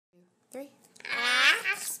3.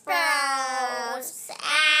 Expos.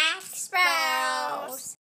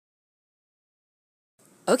 Expos.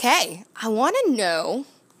 Okay, I want to know,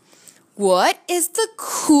 what is the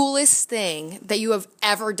coolest thing that you have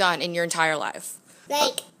ever done in your entire life?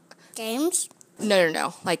 Like games?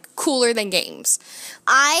 No. Like cooler than games.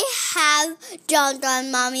 I have jumped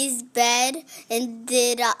on Mommy's bed and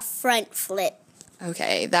did a front flip.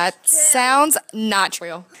 Okay, that sounds not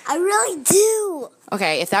true. I really do.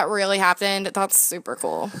 Okay, if that really happened, that's super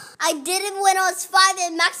cool. I did it when I was 5,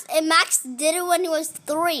 and Max did it when he was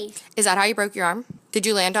 3. Is that how you broke your arm? Did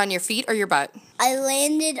you land on your feet or your butt? I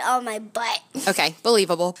landed on my butt. Okay,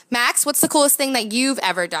 believable. Max, what's the coolest thing that you've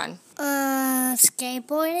ever done?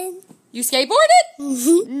 Skateboarding. You skateboarded?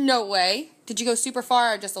 Mm-hmm. No way. Did you go super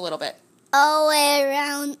far or just a little bit? All the way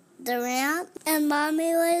around the ramp, and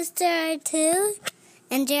Mommy was there too,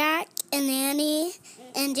 and Jack, and Annie,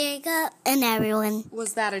 and Jacob, and everyone.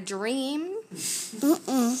 Was that a dream?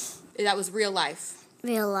 Mm-mm. That was real life.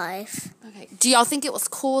 Real life. Okay. Do y'all think it was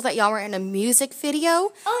cool that y'all were in a music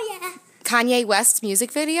video? Oh, yeah. Kanye West's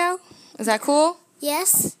music video? Is that cool?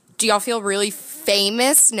 Yes. Do y'all feel really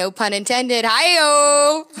famous? No pun intended.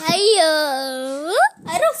 Hi-yo! Hi-yo.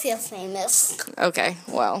 I don't feel famous. Okay,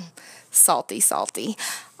 well, salty.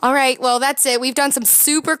 All right, well, that's it. We've done some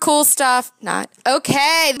super cool stuff. Not.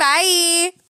 Okay, bye!